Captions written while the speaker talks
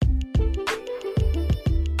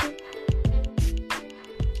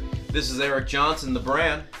This is Eric Johnson, the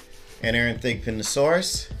brand. And Aaron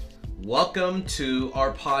Thigpen-Thesaurus. Welcome to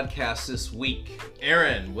our podcast this week.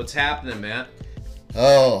 Aaron, what's happening, man?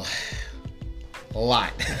 Oh, a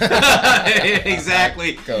lot.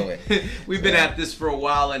 Exactly. Go ahead. We've been at this for a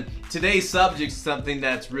while, and today's subject is something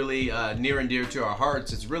that's really near and dear to our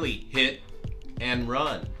hearts. It's really hit and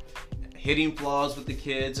run. Hitting flaws with the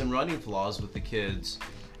kids and running flaws with the kids.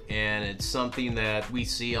 And it's something that we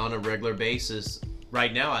see on a regular basis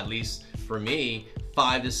right now, at least for me,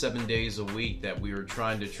 5 to 7 days a week that we are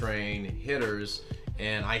trying to train hitters.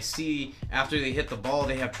 And I see after they hit the ball,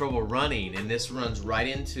 they have trouble running. And this runs right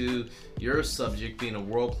into your subject, being a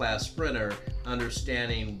world-class sprinter,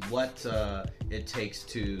 understanding what it takes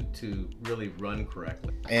to really run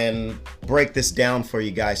correctly. And break this down for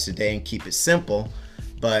you guys today and keep it simple.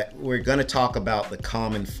 But we're going to talk about the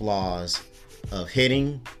common flaws of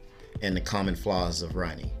hitting and the common flaws of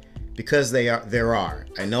running. Because there are.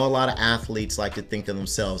 I know a lot of athletes like to think of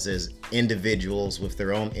themselves as individuals with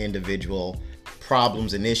their own individual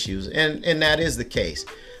problems and issues, and that is the case.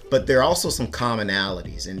 But there are also some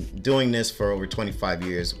commonalities. And doing this for over 25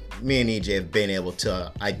 years, me and EJ have been able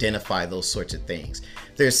to identify those sorts of things.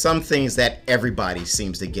 There's some things that everybody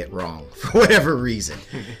seems to get wrong for whatever reason.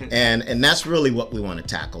 and that's really what we want to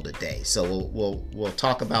tackle today. So we'll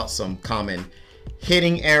talk about some common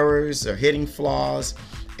hitting errors or hitting flaws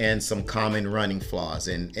and some common running flaws.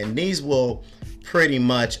 And these will pretty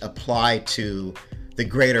much apply to the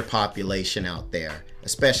greater population out there,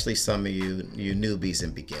 especially some of you newbies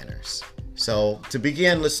and beginners. So to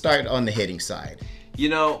begin, let's start on the hitting side. You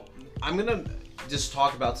know, I'm going to just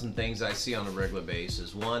talk about some things I see on a regular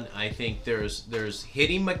basis. One, I think there's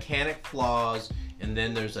hitting mechanic flaws, and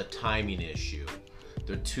then there's a timing issue.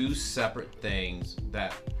 They're two separate things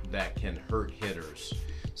that can hurt hitters.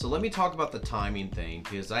 So let me talk about the timing thing,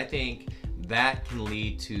 because I think that can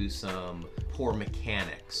lead to some poor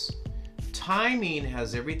mechanics. Timing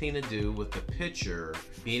has everything to do with the pitcher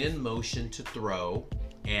being in motion to throw,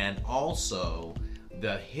 and also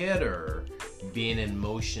the hitter being in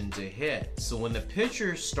motion to hit. So when the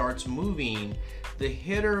pitcher starts moving, the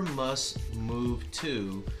hitter must move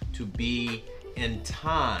too to be in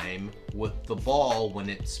time with the ball when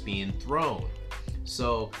it's being thrown.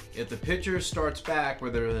 So if the pitcher starts back,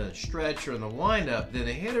 whether in a stretch or in the windup, then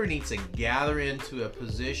the hitter needs to gather into a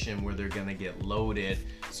position where they're going to get loaded,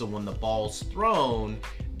 so when the ball's thrown,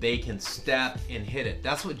 they can step and hit it.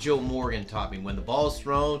 That's what Joe Morgan taught me. When the ball's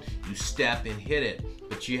thrown, you step and hit it,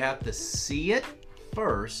 but you have to see it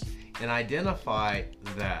first and identify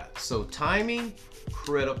that. So timing,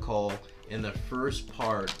 critical in the first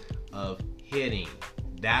part of hitting.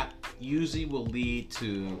 That usually will lead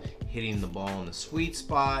to hitting the ball in the sweet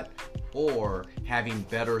spot or having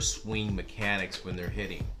better swing mechanics when they're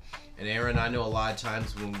hitting. And Aaron, I know a lot of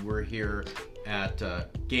times when we're here at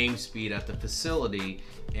Game Speed at the facility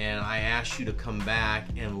and I ask you to come back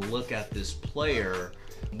and look at this player,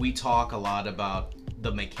 we talk a lot about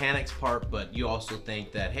the mechanics part, but you also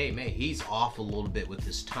think that, hey man, he's off a little bit with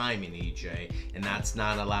his timing, EJ, and that's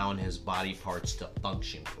not allowing his body parts to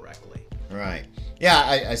function correctly. Right. Yeah,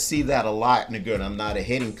 I see that a lot. And again, I'm not a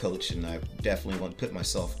hitting coach, and I definitely want to put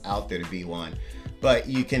myself out there to be one. But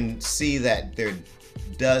you can see that there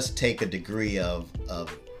does take a degree of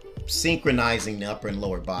synchronizing the upper and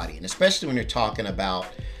lower body. And especially when you're talking about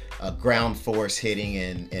ground force hitting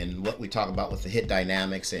and what we talk about with the hit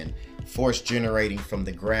dynamics and force generating from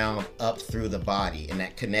the ground up through the body, and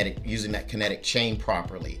that using that kinetic chain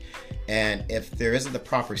properly. And if there isn't the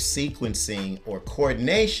proper sequencing or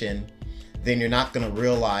coordination, then you're not going to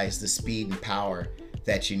realize the speed and power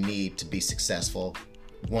that you need to be successful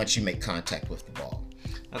once you make contact with the ball.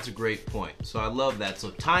 That's a great point. So I love that. So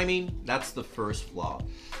timing, that's the first flaw.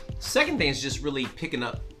 Second thing is just really picking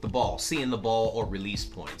up the ball, seeing the ball or release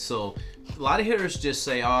point. So a lot of hitters just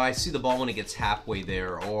say, oh, I see the ball when it gets halfway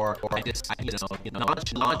there, or I just,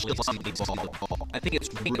 nonchalantly see the ball. I think it's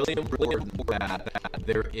really important that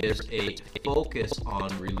there is a focus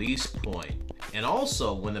on release point. And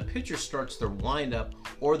also, when the pitcher starts their windup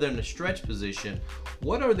or they're in a stretch position,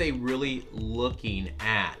 what are they really looking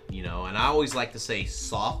at? And I always like to say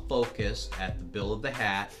soft focus at the bill of the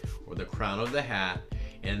hat or the crown of the hat.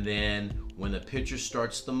 And then when the pitcher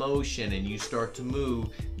starts the motion and you start to move,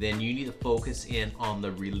 then you need to focus in on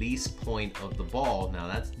the release point of the ball. Now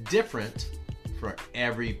that's different for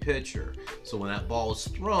every pitcher. So when that ball is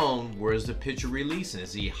thrown, where is the pitcher releasing?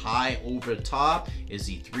 Is he high over the top? Is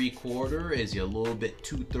he 3/4? Is he a little bit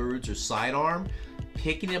 2/3 or sidearm?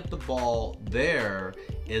 Picking up the ball there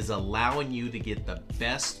is allowing you to get the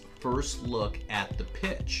best first look at the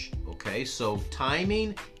pitch. Okay, so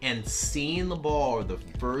timing and seeing the ball are the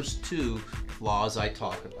first two flaws I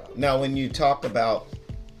talk about. Now, when you talk about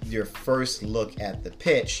your first look at the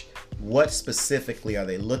pitch, what specifically are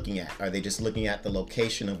they looking at? Are they just looking at the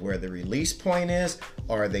location of where the release point is?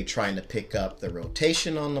 Or are they trying to pick up the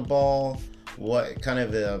rotation on the ball? What kind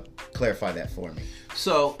of clarify that for me?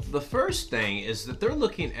 So the first thing is that they're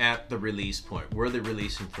looking at the release point, where they're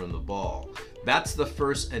releasing from the ball. That's the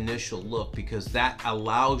first initial look because that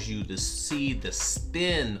allows you to see the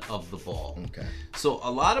spin of the ball. Okay. So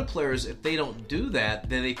a lot of players, if they don't do that,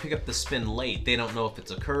 then they pick up the spin late. They don't know if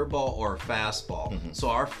it's a curveball or a fastball. So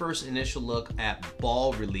our first initial look at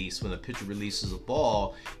ball release, when the pitcher releases a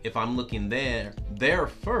ball, if I'm looking there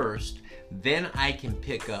first, then I can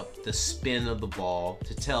pick up the spin of the ball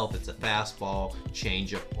to tell if it's a fastball,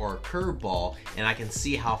 changeup, or a curveball, and I can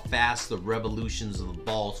see how fast the revolutions of the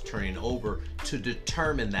ball is turning over to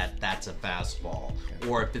determine that that's a fastball.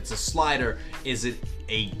 Or if it's a slider, is it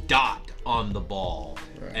a dot on the ball?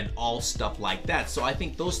 Right. And all stuff like that. So I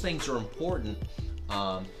think those things are important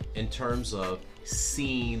in terms of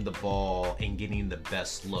seeing the ball and getting the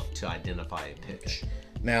best look to identify a pitch.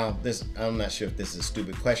 Now, I'm not sure if this is a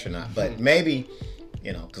stupid question or not, but maybe,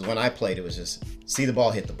 because when I played, it was just see the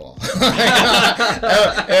ball, hit the ball.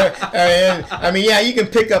 I mean, yeah, you can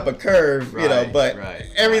pick up a curve, but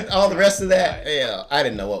all the rest of that, I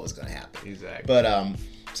didn't know what was going to happen. Exactly. But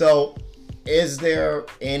so, is there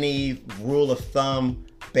any rule of thumb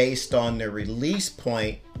based on the release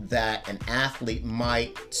point that an athlete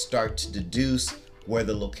might start to deduce where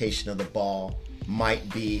the location of the ball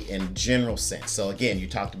might be in general sense? So again, you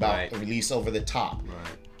talked about a release over the top,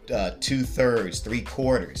 2/3,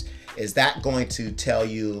 3/4. Is that going to tell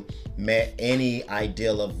you any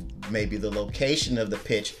idea of maybe the location of the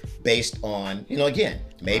pitch based on, again,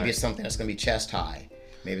 maybe it's something that's going to be chest high,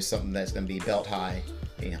 maybe it's something that's going to be belt high,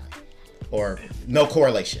 or no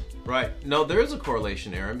correlation? Right. No, there is a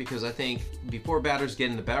correlation, Aaron, because I think before batters get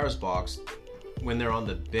in the batter's box, when they're on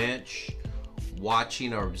the bench,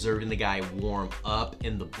 watching or observing the guy warm up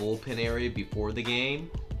in the bullpen area before the game,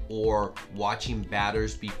 or watching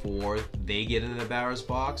batters before they get in the batter's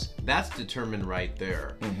box, that's determined right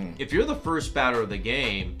there. If you're the first batter of the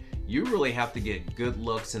game, you really have to get good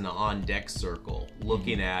looks in the on-deck circle,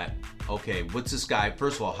 looking at, okay, what's this guy,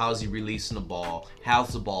 first of all, how's he releasing the ball?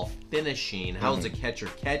 How's the ball finishing? How's the catcher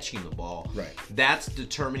catching the ball? Right. That's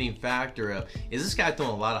determining factor of, is this guy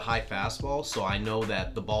throwing a lot of high fastballs, so I know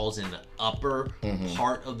that the ball's in the upper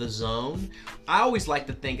part of the zone? I always like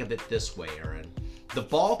to think of it this way, Aaron. The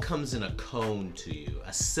ball comes in a cone to you,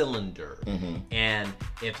 a cylinder. And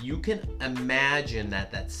if you can imagine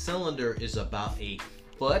that cylinder is about a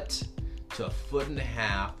foot to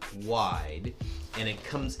 1.5 feet wide, and it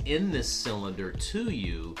comes in this cylinder to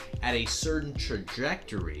you at a certain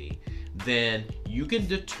trajectory, then you can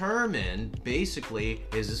determine basically,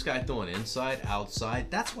 is this guy throwing inside,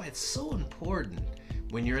 outside? That's why it's so important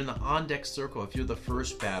when you're in the on-deck circle, if you're the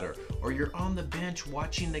first batter, or you're on the bench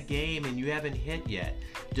watching the game and you haven't hit yet.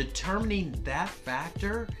 Determining that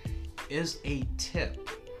factor is a tip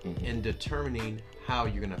in determining how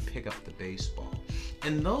you're going to pick up the baseball.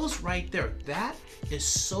 And those right there, that is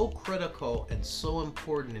so critical and so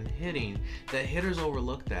important in hitting that hitters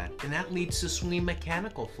overlook that. And that leads to swing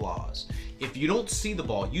mechanical flaws. If you don't see the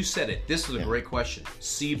ball, you said it, this is a great question.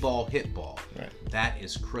 See ball, hit ball. Right. That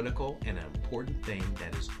is critical and an important thing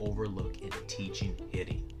that is overlooked in teaching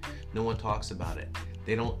hitting. No one talks about it.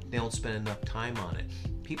 They don't spend enough time on it.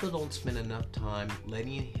 People don't spend enough time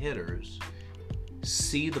letting hitters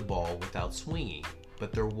see the ball without swinging,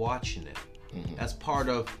 but they're watching it. That's part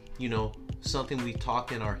of, something we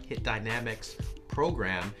talked in our Hit Dynamics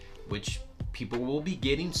program, which people will be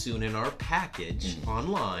getting soon in our package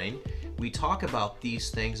online. We talk about these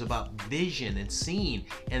things about vision and seeing,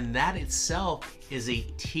 and that itself is a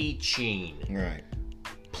teaching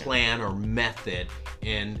plan or method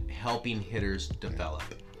in helping hitters develop.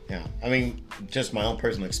 Yeah, I mean, just my own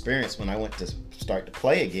personal experience when I went to start to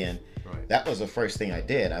play again, that was the first thing I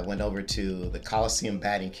did. I went over to the Coliseum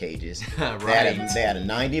batting cages. They had a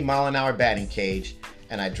 90-mile-an-hour batting cage,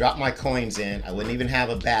 and I dropped my coins in. I wouldn't even have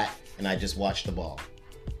a bat, and I just watched the ball.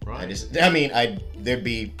 There'd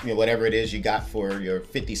be whatever it is you got for your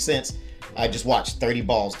 50 cents. I just watched 30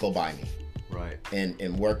 balls go by me.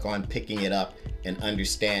 And work on picking it up and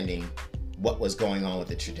understanding what was going on with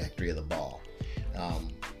the trajectory of the ball.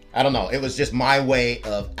 I don't know. It was just my way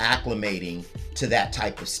of acclimating to that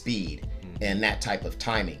type of speed and that type of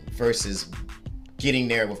timing versus getting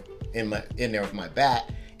there in there with my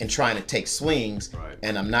bat and trying to take swings,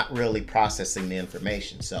 and I'm not really processing the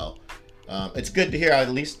information. So It's good to hear I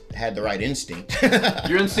at least had the right instinct.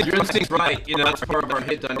 Your instinct's right. You know, that's part of our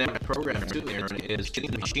hit dynamic program too, Aaron, is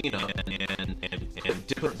getting the machine up and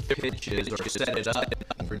different pitches, or set it up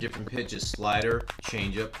for different pitches: slider,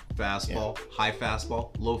 changeup, fastball, high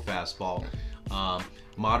fastball, low fastball,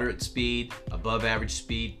 moderate speed, above average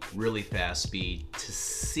speed, really fast speed, to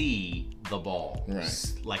see the ball.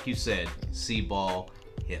 Right. Like you said, see ball,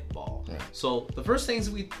 hit ball. Right. So the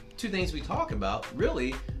two things we talk about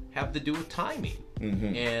really have to do with timing.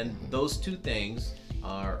 And those two things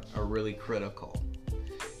are really critical.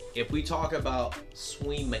 If we talk about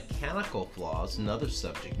swing mechanical flaws, another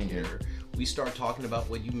subject here, we start talking about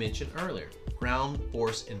what you mentioned earlier: ground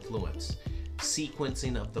force influence,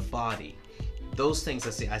 sequencing of the body. Those things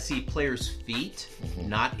I see players' feet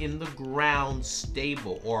not in the ground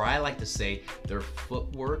stable, or I like to say their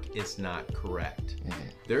footwork is not correct.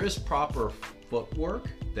 There is proper footwork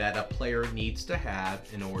that a player needs to have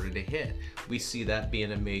in order to hit. We see that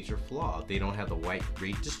being a major flaw. They don't have the right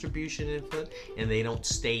weight distribution in foot, and they don't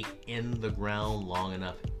stay in the ground long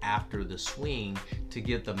enough after the swing to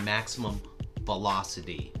give the maximum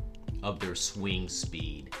velocity of their swing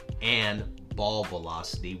speed and ball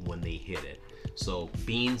velocity when they hit it. So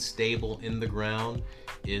being stable in the ground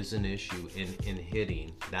is an issue in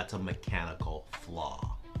hitting. That's a mechanical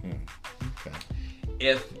flaw. Okay.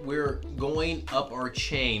 If we're going up our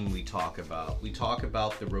chain, we talk about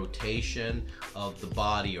the rotation of the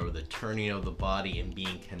body, or the turning of the body, and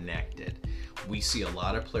being connected. We see a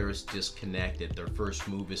lot of players disconnected. Their first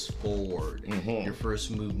move is forward. Your first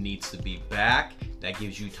move needs to be back. That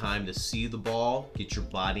gives you time to see the ball, get your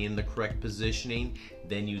body in the correct positioning.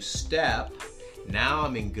 Then you step. Now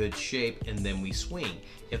I'm in good shape, and then we swing.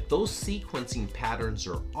 If those sequencing patterns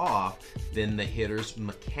are off, then the hitter's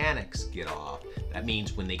mechanics get off. That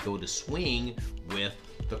means when they go to swing with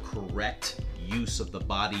the correct use of the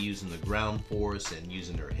body, using the ground force and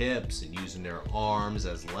using their hips and using their arms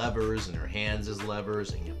as levers and their hands as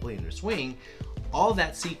levers and completing their swing, all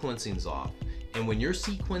that sequencing's off. And when your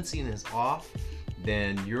sequencing is off,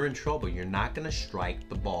 then you're in trouble. You're not going to strike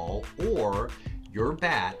the ball, or your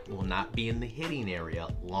bat will not be in the hitting area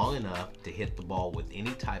long enough to hit the ball with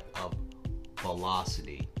any type of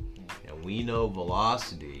velocity. And we know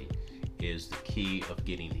velocity is the key of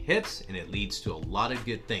getting hits, and it leads to a lot of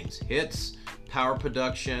good things: hits, power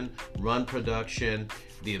production, run production,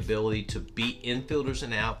 the ability to beat infielders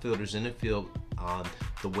and outfielders in the field on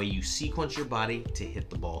the way you sequence your body to hit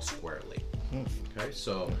the ball squarely. Okay,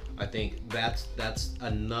 so I think that's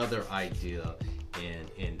another idea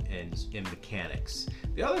in mechanics.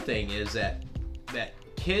 The other thing is that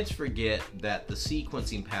kids forget that the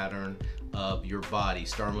sequencing pattern of your body,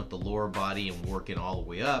 starting with the lower body and working all the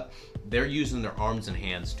way up, they're using their arms and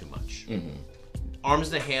hands too much.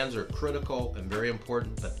 Arms and hands are critical and very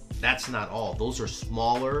important, but that's not all. Those are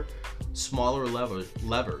smaller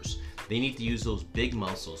levers. They need to use those big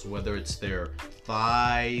muscles, whether it's their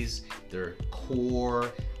thighs, their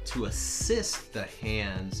core, to assist the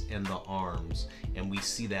hands and the arms. And we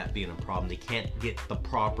see that being a problem. They can't get the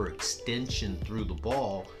proper extension through the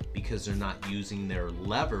ball because they're not using their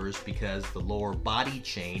levers, because the lower body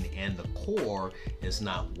chain and the core is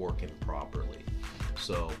not working properly.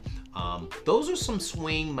 So those are some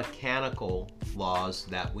swing mechanical flaws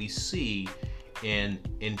that we see in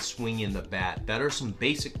swinging the bat. That are some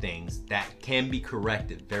basic things that can be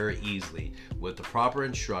corrected very easily with the proper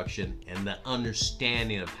instruction and the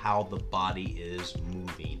understanding of how the body is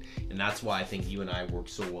moving. And that's why I think you and I work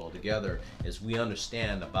so well together, is we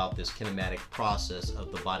understand about this kinematic process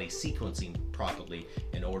of the body sequencing properly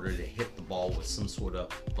in order to hit the ball with some sort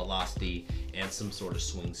of velocity and some sort of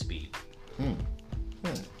swing speed.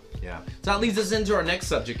 Yeah. So that leads us into our next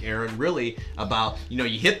subject, Aaron, really about, you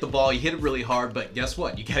hit the ball, you hit it really hard, but guess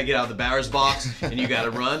what? You got to get out of the batter's box and you got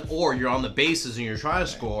to run, or you're on the bases and you're trying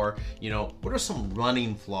to score. What are some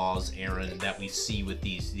running flaws, Aaron, that we see with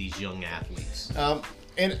these young athletes?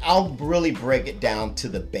 And I'll really break it down to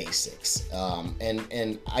the basics.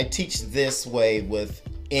 And I teach this way with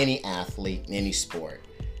any athlete in any sport.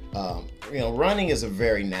 Running is a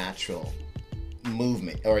very natural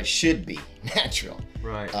movement, or it should be natural.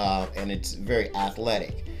 Right. And it's very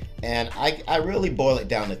athletic. And I really boil it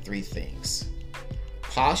down to three things: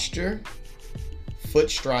 posture, foot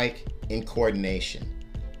strike, and coordination.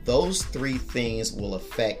 Those three things will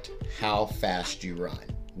affect how fast you run,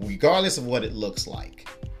 regardless of what it looks like.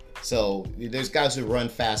 So there's guys who run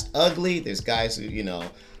fast ugly. There's guys who,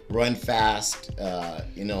 run fast,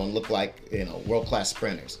 and look like, world-class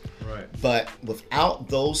sprinters. Right. But without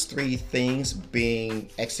those three things being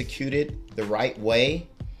executed the right way,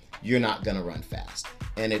 you're not going to run fast.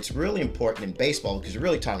 And it's really important in baseball because you're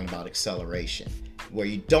really talking about acceleration, where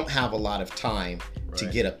you don't have a lot of time to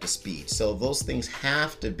get up to speed. So those things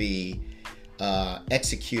have to be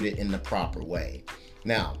executed in the proper way.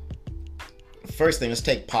 Now, first thing, let's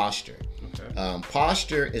take posture. Okay.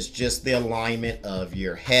 Posture is just the alignment of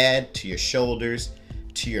your head to your shoulders,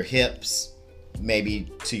 to your hips,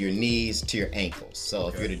 maybe to your knees, to your ankles. So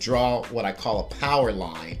if you're to draw what I call a power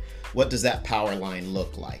line, what does that power line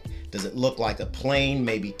look like? Does it look like a plane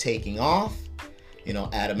maybe taking off, you know,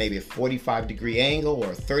 at maybe a 45-degree angle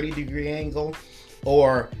or a 30-degree angle?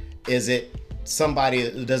 Or is it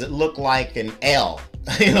somebody, does it look like an L,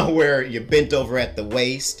 you know, where you're bent over at the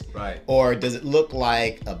waist? Right. Or does it look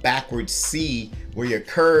like a backwards C where you're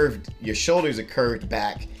curved, your shoulders are curved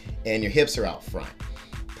back and your hips are out front?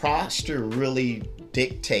 Posture really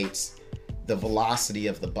dictates the velocity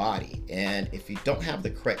of the body. And if you don't have the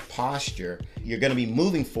correct posture, you're going to be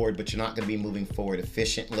moving forward, but you're not going to be moving forward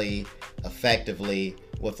efficiently, effectively,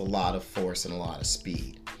 with a lot of force and a lot of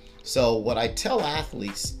speed. So what I tell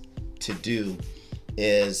athletes to do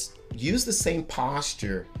is use the same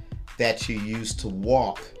posture that you use to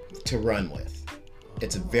walk to run with.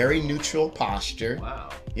 It's a very neutral posture. Wow.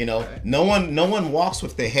 You know, no one walks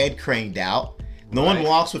with their head craned out. No one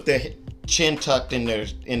walks with their chin tucked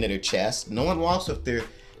into their chest. No one walks with their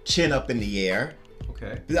chin up in the air.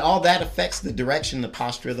 Okay. All that affects the direction, the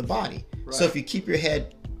posture of the body. Right. So if you keep your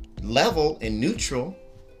head level and neutral,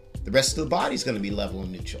 the rest of the body is going to be level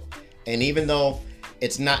and neutral. And even though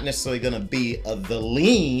it's not necessarily going to be the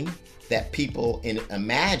lean that people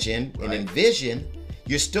imagine and envision,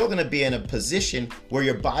 you're still going to be in a position where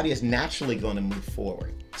your body is naturally going to move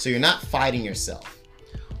forward. So you're not fighting yourself.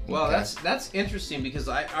 Well, that's interesting because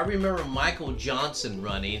I remember Michael Johnson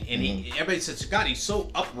running, and everybody says, God, he's so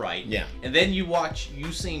upright. Yeah. And then you watch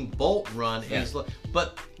Usain Bolt run, and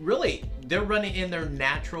but really, they're running in their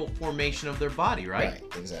natural formation of their body, right? Right,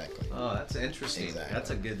 exactly. Oh, that's interesting. Exactly.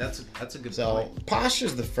 That's a good so point. Posture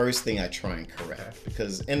is the first thing I try and correct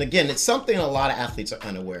because, and again, it's something a lot of athletes are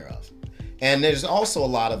unaware of. And there's also a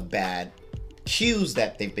lot of bad cues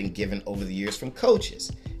that they've been given over the years from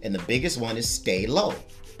coaches. And the biggest one is stay low.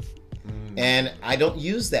 And I don't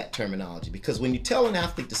use that terminology because when you tell an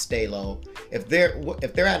athlete to stay low, if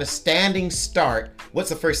they're at a standing start, what's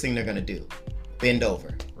the first thing they're going to do? Bend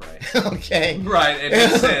over. Right. Okay. Right. It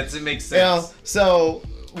makes sense. It makes sense. You know, so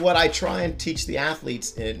what I try and teach the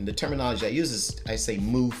athletes, and the terminology I use is I say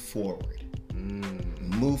move forward.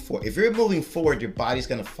 Move forward. If you're moving forward, your body's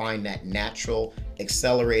going to find that natural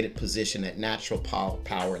accelerated position, that natural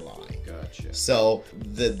power line. Gotcha. So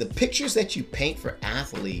the pictures that you paint for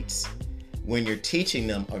athletes when you're teaching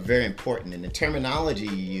them are very important, and the terminology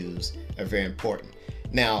you use are very important.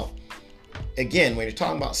 Now, again, when you're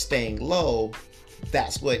talking about staying low,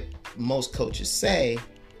 that's what most coaches say,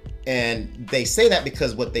 and they say that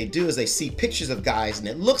because what they do is they see pictures of guys and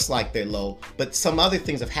it looks like they're low, but some other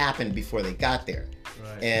things have happened before they got there.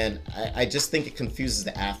 Right. And I just think it confuses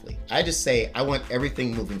the athlete. I just say I want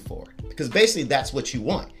everything moving forward because basically that's what you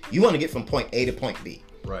want. You want to get from point A to point B.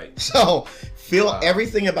 Right. So feel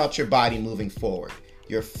everything about your body moving forward.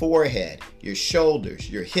 Your forehead, your shoulders,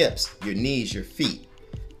 your hips, your knees, your feet.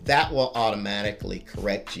 That will automatically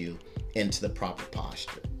correct you into the proper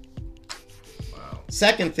posture. Wow.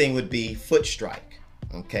 Second thing would be foot strike.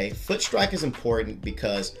 Okay, foot strike is important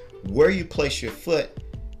because where you place your foot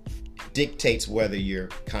dictates whether you're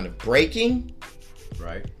kind of braking,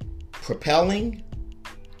 right, propelling,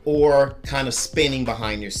 or kind of spinning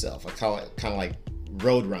behind yourself. I call it kind of like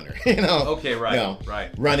road runner, you know? Okay, right, you know,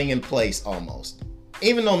 right. Running in place almost.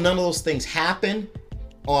 Even though none of those things happen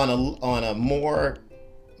on a more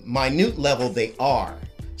minute level, they are.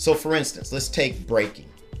 So for instance, let's take braking.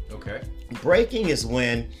 Okay. Braking is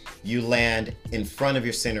when you land in front of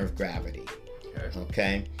your center of gravity.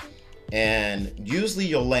 Okay. And usually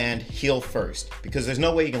you'll land heel first because there's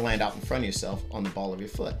no way you can land out in front of yourself on the ball of your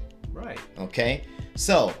foot. Right. Okay.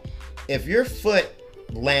 So if your foot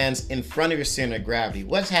lands in front of your center of gravity,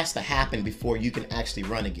 what has to happen before you can actually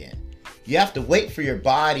run again? You have to wait for your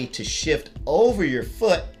body to shift over your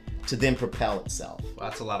foot to then propel itself. Well,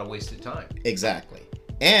 that's a lot of wasted time. Exactly.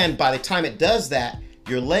 And by the time it does that,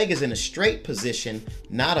 your leg is in a straight position,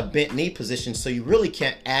 not a bent knee position, so you really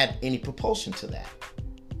can't add any propulsion to that.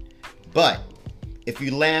 But if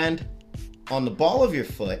you land on the ball of your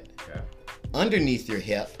foot, underneath your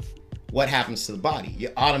hip, what happens to the body?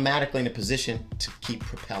 You're automatically in a position to keep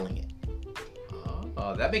propelling it.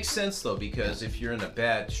 That makes sense though, because if you're in a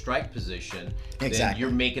bad strike position, then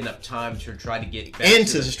you're making up time to try to get back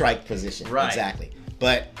into the strike position. Right. Exactly.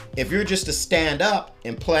 But if you're just to stand up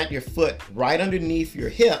and plant your foot right underneath your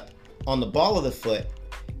hip on the ball of the foot,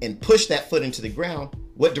 and push that foot into the ground,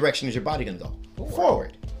 what direction is your body going to go?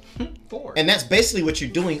 Forward. Forward. And that's basically what you're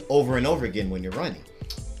doing over and over again when you're running.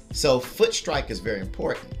 So foot strike is very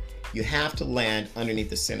important. You have to land underneath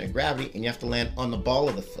the center of gravity, and you have to land on the ball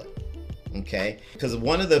of the foot. Okay? Because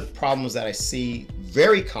one of the problems that I see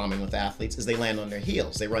very common with athletes is they land on their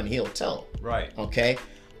heels. They run heel toe. Right. Okay?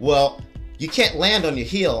 Well, you can't land on your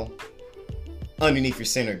heel underneath your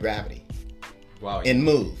center of gravity. Wow. And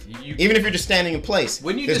move. Even if you're just standing in place.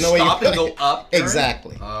 Wouldn't you there's just no way stop and go up? Turn?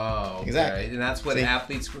 Exactly. Oh, okay. Exactly. And that's what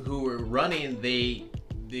athletes who are running,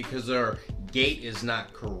 because their gait is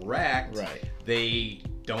not correct, right. They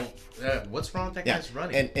don't, what's wrong with that guy's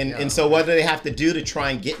running? And so what do they have to do to try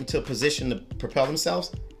and get into a position to propel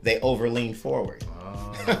themselves? They overlean forward.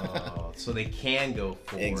 Oh, so they can go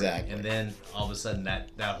forward. Exactly. And then all of a sudden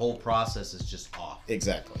that whole process is just off.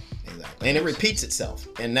 Exactly. And it repeats itself.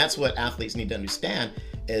 And that's what athletes need to understand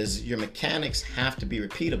is your mechanics have to be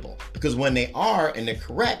repeatable. Because when they are and they're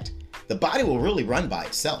correct, the body will really run by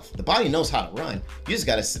itself. The body knows how to run. You just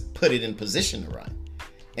got to put it in position to run.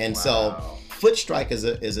 And so foot strike is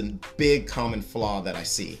a big common flaw that I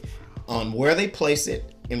see on where they place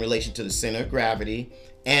it in relation to the center of gravity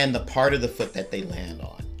and the part of the foot that they land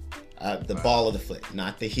on. The ball of the foot,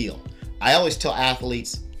 not the heel. I always tell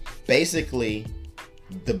athletes, basically,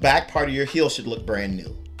 the back part of your heel should look brand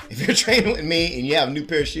new. If you're training with me and you have a new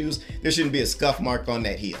pair of shoes, there shouldn't be a scuff mark on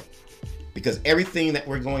that heel. Because everything that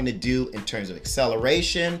we're going to do in terms of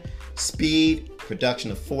acceleration, speed,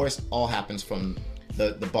 production of force, all happens from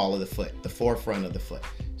the ball of the foot, the forefront of the foot.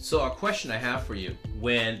 So a question I have for you,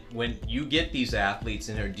 when you get these athletes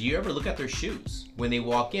in here, do you ever look at their shoes when they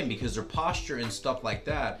walk in? Because their posture and stuff like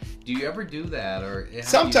that, do you ever do that? Or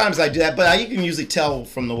sometimes I do that, but you can usually tell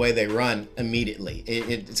from the way they run immediately.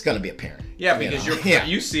 It's going to be apparent. Yeah, because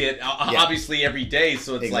you see it obviously every day,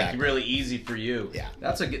 so it's like really easy for you. Yeah,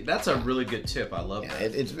 that's a really good tip. I love that.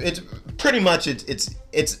 It's pretty much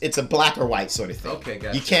it's a black or white sort of thing. Okay,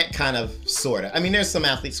 gotcha. You can't kind of sort of. I mean, there's some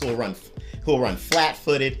athletes who will run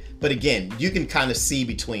flat-footed, but again, you can kind of see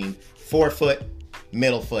between forefoot,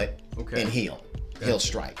 middle foot, and heel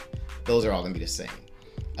strike. Those are all going to be the same.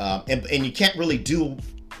 And you can't really do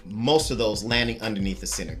most of those landing underneath the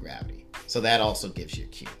center of gravity. So that also gives you a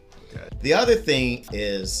cue. Okay. The other thing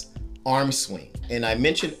is arm swing. And I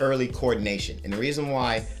mentioned early coordination. And the reason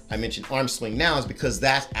why I mentioned arm swing now is because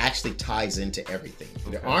that actually ties into everything.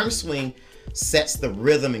 Okay. The arm swing sets the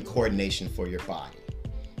rhythm and coordination for your body.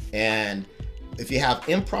 And if you have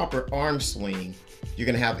improper arm swing, you're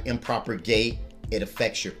going to have improper gait. It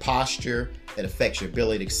affects your posture. It affects your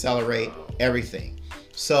ability to accelerate, everything.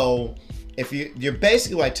 So if you're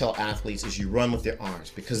basically what I tell athletes is you run with your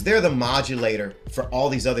arms because they're the modulator for all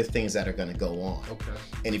these other things that are going to go on. Okay.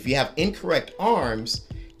 And if you have incorrect arms,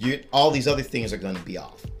 all these other things are going to be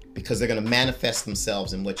off because they're going to manifest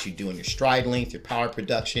themselves in what you do in your stride length, your power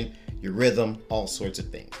production, your rhythm, all sorts of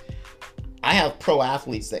things. I have pro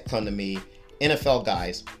athletes that come to me, NFL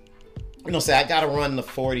guys, say I got to run the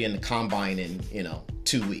 40 and the combine in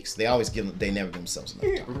 2 weeks. They never give themselves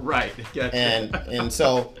enough time. Right. Gotcha. And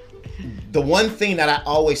so the one thing that I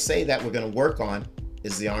always say that we're going to work on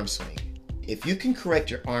is the arm swing. If you can correct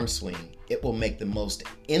your arm swing, it will make the most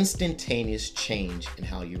instantaneous change in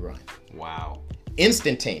how you run. Wow.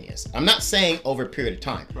 Instantaneous. I'm not saying over a period of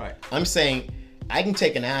time. Right. I'm saying I can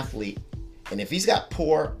take an athlete, and if he's got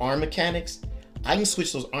poor arm mechanics, I can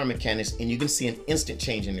switch those arm mechanics and you can see an instant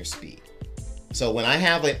change in their speed. So when I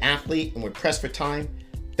have an athlete and we're pressed for time,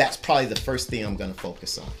 that's probably the first thing I'm going to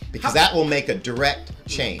focus on because that will make a direct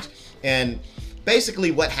change. And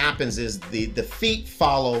basically what happens is the feet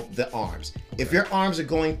follow the arms. If your arms are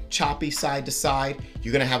going choppy side to side,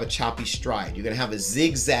 you're going to have a choppy stride. You're going to have a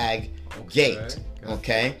zigzag gait.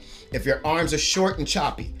 Okay? If your arms are short and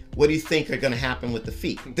choppy, what do you think are going to happen with the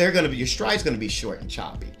feet? Your stride's going to be short and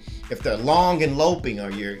choppy. If they're long and loping or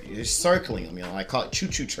you're circling them, I call it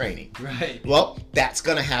choo-choo training. Right. Well, that's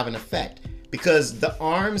going to have an effect because the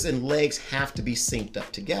arms and legs have to be synced up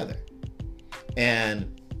together.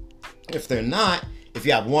 And if they're not, if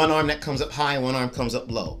you have one arm that comes up high and one arm comes up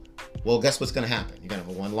low, well, guess what's going to happen? You're going to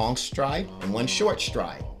have one long stride and one short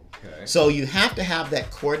stride. Okay. So you have to have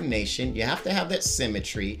that coordination. You have to have that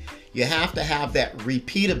symmetry. You have to have that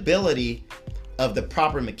repeatability of the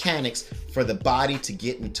proper mechanics for the body to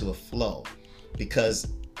get into a flow. Because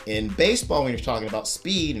in baseball, when you're talking about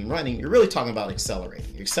speed and running, you're really talking about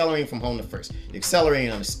accelerating. You're accelerating from home to first. You're accelerating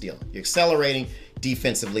on a steal. You're accelerating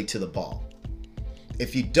defensively to the ball.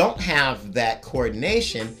 If you don't have that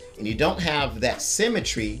coordination and you don't have that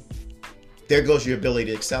symmetry, there goes your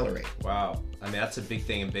ability to accelerate. Wow. I mean, that's a big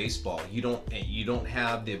thing in baseball. You don't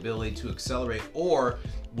have the ability to accelerate, or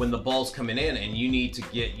when the ball's coming in and you need to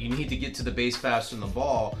get to the base faster than the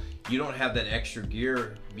ball, you don't have that extra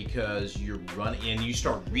gear because you're running and you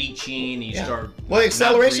start reaching, you start. Well, the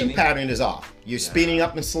acceleration pattern is off. You're speeding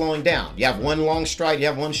up and slowing down. You have one long stride, you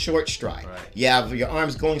have one short stride. Right. You have your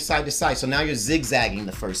arms going side to side, so now you're zigzagging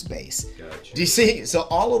the first base. Gotcha. Do you see? So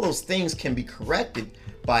all of those things can be corrected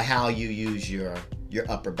by how you use your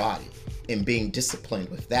upper body and being disciplined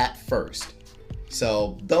with that first.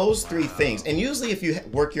 So those three things, and usually if you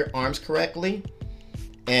work your arms correctly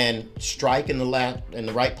and strike in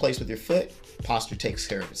the right place with your foot, posture takes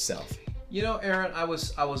care of itself. You know, Aaron, I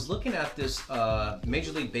was looking at this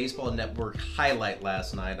Major League Baseball Network highlight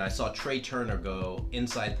last night, and I saw Trey Turner go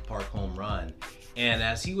inside the park home run. And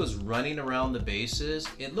as he was running around the bases,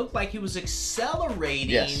 it looked like he was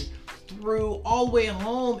accelerating through all the way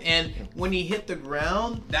home. And when he hit the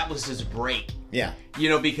ground, that was his break. Yeah. You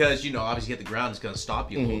know, because, you know, obviously hit the ground, it's going to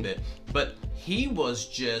stop you a little bit. But he was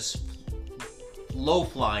just low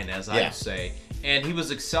flying, as I would say. And he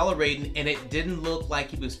was accelerating, and it didn't look like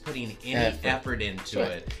he was putting any effort into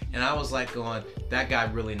it. And I was like going, that guy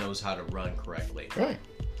really knows how to run correctly. Right.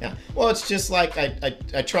 Yeah. Well, it's just like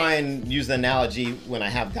I try and use the analogy when I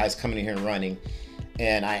have guys coming in here and running,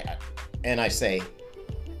 and I say,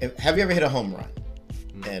 have you ever hit a home run?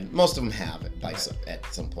 And most of them have it at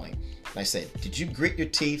some point. And I said, did you grit your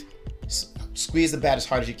teeth, squeeze the bat as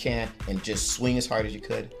hard as you can, and just swing as hard as you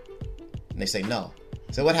could? And they say no.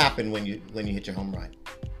 So what happened when you hit your home run?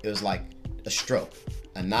 It was like a stroke,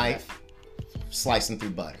 a knife slicing through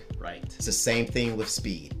butter. Right. It's the same thing with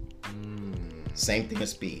speed. Same thing with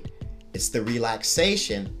speed. It's the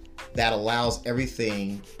relaxation that allows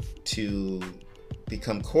everything to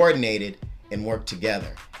become coordinated and work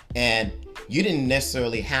together. And you didn't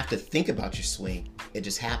necessarily have to think about your swing. It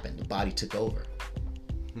just happened. The body took over.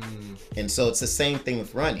 And so it's the same thing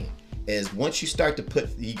with running. Is once you start to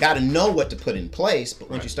you got to know what to put in place, but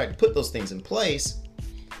once you start to put those things in place,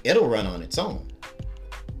 it'll run on its own.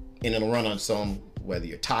 And it'll run on its own whether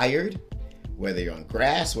you're tired, whether you're on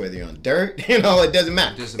grass, whether you're on dirt, it doesn't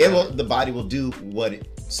matter. The body will do what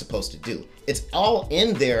it's supposed to do. It's all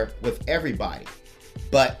in there with everybody.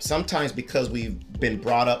 But sometimes because we've been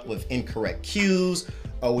brought up with incorrect cues,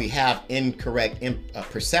 or we have incorrect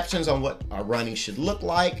perceptions on what our running should look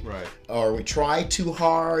like, or we try too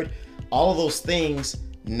hard, all of those things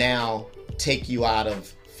now take you out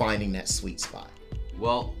of finding that sweet spot.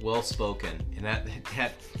 Well spoken. And that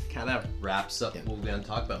kind of wraps up what we're going to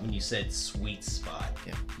talk about when you said sweet spot.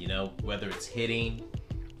 You know, whether it's hitting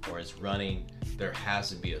or it's running, there has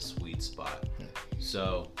to be a sweet spot.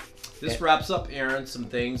 So this wraps up, Aaron, some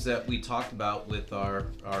things that we talked about with our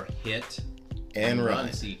hit and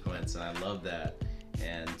run sequence. And I love that.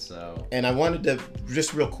 And I wanted to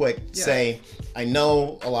just real quick say, I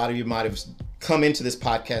know a lot of you might have come into this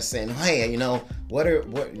podcast saying, hey, you know, what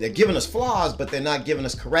they're giving us flaws, but they're not giving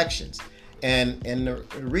us corrections. And the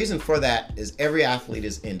reason for that is every athlete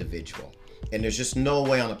is individual. And there's just no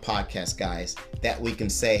way on a podcast, guys, that we can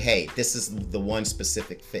say, hey, this is the one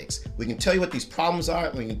specific fix. We can tell you what these problems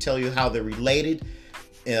are. We can tell you how they're related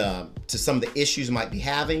to some of the issues you might be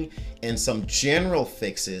having and some general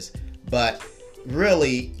fixes. But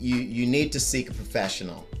really, you need to seek a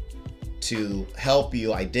professional to help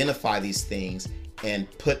you identify these things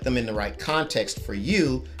and put them in the right context for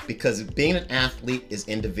you, because being an athlete is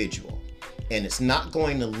individual and it's not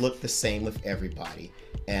going to look the same with everybody.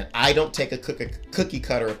 And I don't take a cookie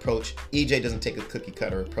cutter approach. EJ doesn't take a cookie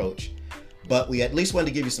cutter approach, but we at least want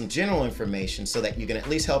to give you some general information so that you can at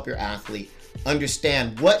least help your athlete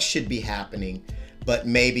understand what should be happening, but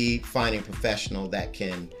maybe finding a professional that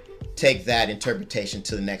can take that interpretation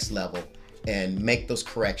to the next level and make those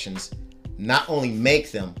corrections, not only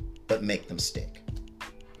make them, but make them stick.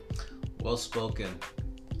 Well spoken,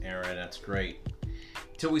 Aaron. That's great.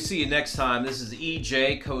 Till we see you next time, this is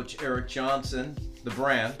EJ, Coach Eric Johnson, the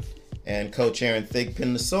brand, and Coach Aaron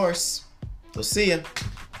Thigpen, the source. We'll see you.